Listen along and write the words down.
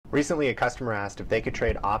Recently, a customer asked if they could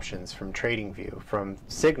trade options from TradingView from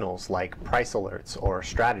signals like price alerts or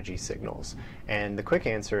strategy signals, and the quick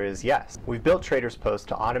answer is yes. We've built TradersPost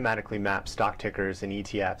to automatically map stock tickers and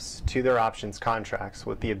ETFs to their options contracts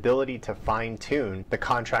with the ability to fine-tune the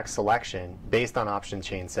contract selection based on option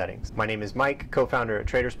chain settings. My name is Mike, co-founder at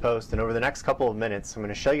TradersPost, and over the next couple of minutes, I'm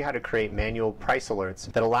going to show you how to create manual price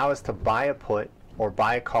alerts that allow us to buy a put or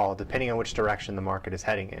buy a call depending on which direction the market is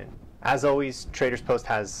heading in. As always, TradersPost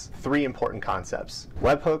has three important concepts: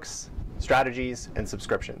 webhooks, strategies, and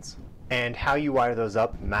subscriptions. And how you wire those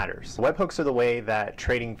up matters. Webhooks are the way that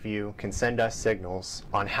TradingView can send us signals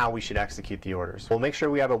on how we should execute the orders. We'll make sure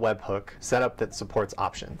we have a webhook set up that supports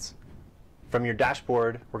options. From your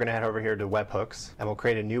dashboard, we're going to head over here to webhooks, and we'll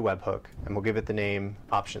create a new webhook, and we'll give it the name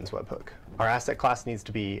Options Webhook. Our asset class needs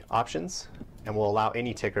to be options, and we'll allow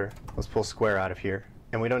any ticker. Let's pull Square out of here,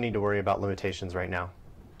 and we don't need to worry about limitations right now.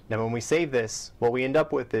 Now when we save this, what we end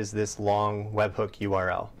up with is this long webhook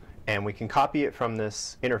URL, and we can copy it from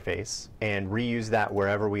this interface and reuse that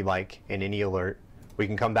wherever we like in any alert. We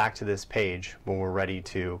can come back to this page when we're ready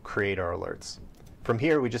to create our alerts. From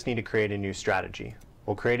here, we just need to create a new strategy.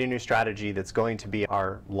 We'll create a new strategy that's going to be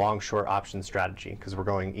our long-short option strategy, because we're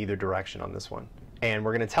going either direction on this one. And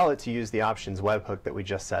we're going to tell it to use the options webhook that we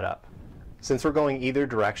just set up. Since we're going either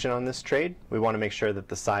direction on this trade, we want to make sure that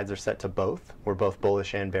the sides are set to both. We're both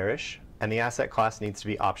bullish and bearish. And the asset class needs to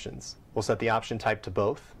be options. We'll set the option type to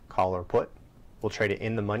both, call or put. We'll trade it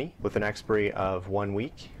in the money with an expiry of 1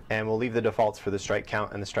 week. And we'll leave the defaults for the strike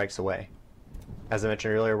count and the strikes away. As I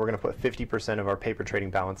mentioned earlier, we're going to put 50% of our paper trading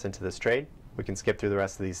balance into this trade. We can skip through the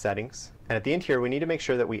rest of these settings. And at the end here, we need to make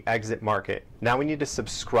sure that we exit market. Now we need to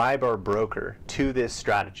subscribe our broker to this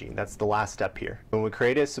strategy. That's the last step here. When we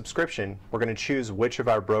create a subscription, we're going to choose which of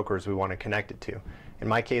our brokers we want to connect it to. In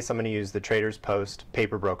my case, I'm going to use the TradersPost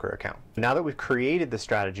paper broker account. Now that we've created the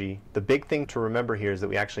strategy, the big thing to remember here is that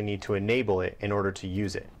we actually need to enable it in order to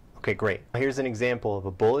use it. Okay, great. Here's an example of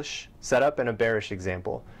a bullish setup and a bearish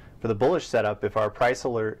example. For the bullish setup, if our price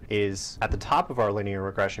alert is at the top of our linear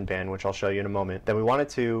regression band, which I'll show you in a moment, then we want it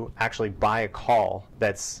to actually buy a call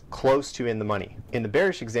that's close to in the money. In the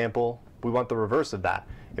bearish example, we want the reverse of that.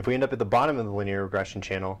 If we end up at the bottom of the linear regression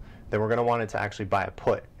channel, then we're going to want it to actually buy a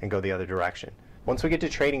put and go the other direction. Once we get to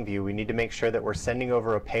TradingView, we need to make sure that we're sending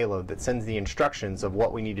over a payload that sends the instructions of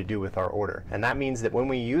what we need to do with our order. And that means that when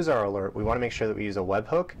we use our alert, we want to make sure that we use a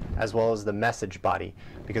webhook as well as the message body,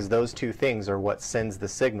 because those two things are what sends the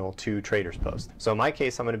signal to TradersPost. So in my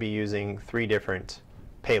case, I'm going to be using 3 different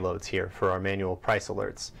payloads here for our manual price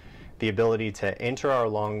alerts. The ability to enter our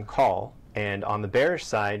long call, and on the bearish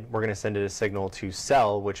side, we're going to send it a signal to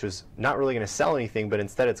sell, which is not really going to sell anything, but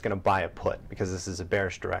instead it's going to buy a put, because this is a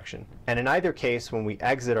bearish direction. And in either case, when we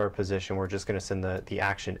exit our position, we're just going to send the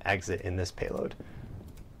action exit in this payload.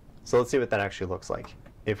 So let's see what that actually looks like.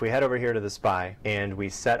 If we head over here to the SPY and we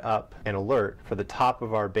set up an alert for the top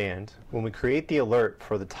of our band, when we create the alert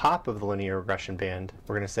for the top of the linear regression band,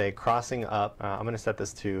 we're going to say crossing up. I'm going to set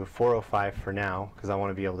this to 405 for now, because I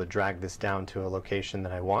want to be able to drag this down to a location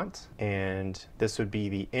that I want. And this would be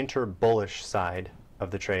the enter bullish side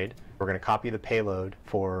of the trade. We're going to copy the payload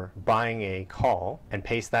for buying a call and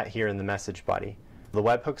paste that here in the message body. The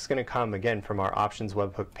webhook is going to come again from our options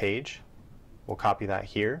webhook page. We'll copy that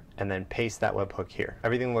here and then paste that webhook here.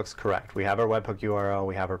 Everything looks correct. We have our webhook URL,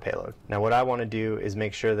 we have our payload. Now what I want to do is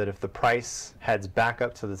make sure that if the price heads back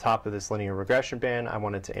up to the top of this linear regression band, I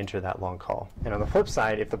want it to enter that long call. And on the flip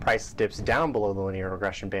side, if the price dips down below the linear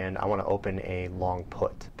regression band, I want to open a long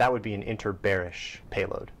put. That would be an enter bearish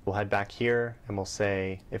payload. We'll head back here and we'll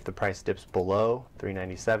say if the price dips below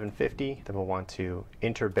 397.50, then we'll want to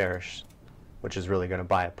enter bearish, which is really going to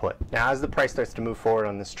buy a put. Now as the price starts to move forward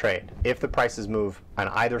on this trade, if the prices move on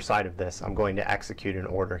either side of this, I'm going to execute an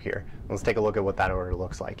order here. Let's take a look at what that order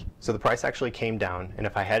looks like. So the price actually came down, and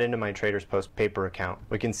if I head into my TradersPost paper account,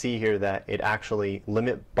 we can see here that it actually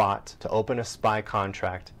limit bought to open a SPY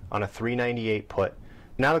contract on a 398 put.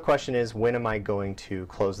 Now the question is, when am I going to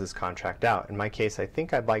close this contract out? In my case, I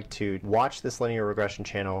think I'd like to watch this linear regression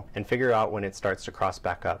channel and figure out when it starts to cross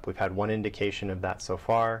back up. We've had one indication of that so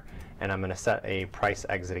far, and I'm going to set a price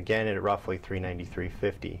exit again at roughly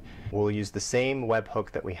 393.50. We'll use the same webhook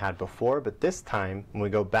that we had before, but this time when we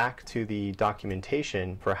go back to the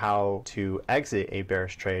documentation for how to exit a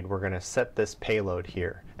bearish trade, we're going to set this payload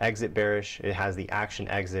here. Exit bearish, it has the action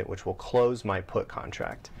exit, which will close my put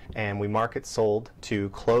contract. And we mark it sold to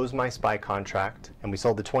close my SPY contract, and we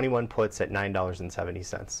sold the 21 puts at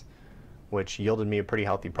 $9.70. which yielded me a pretty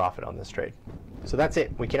healthy profit on this trade. So that's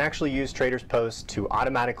it. We can actually use TradersPost to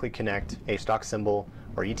automatically connect a stock symbol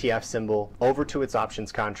or ETF symbol over to its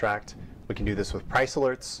options contract. We can do this with price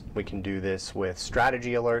alerts, we can do this with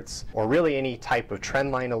strategy alerts, or really any type of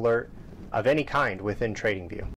trend line alert of any kind within TradingView.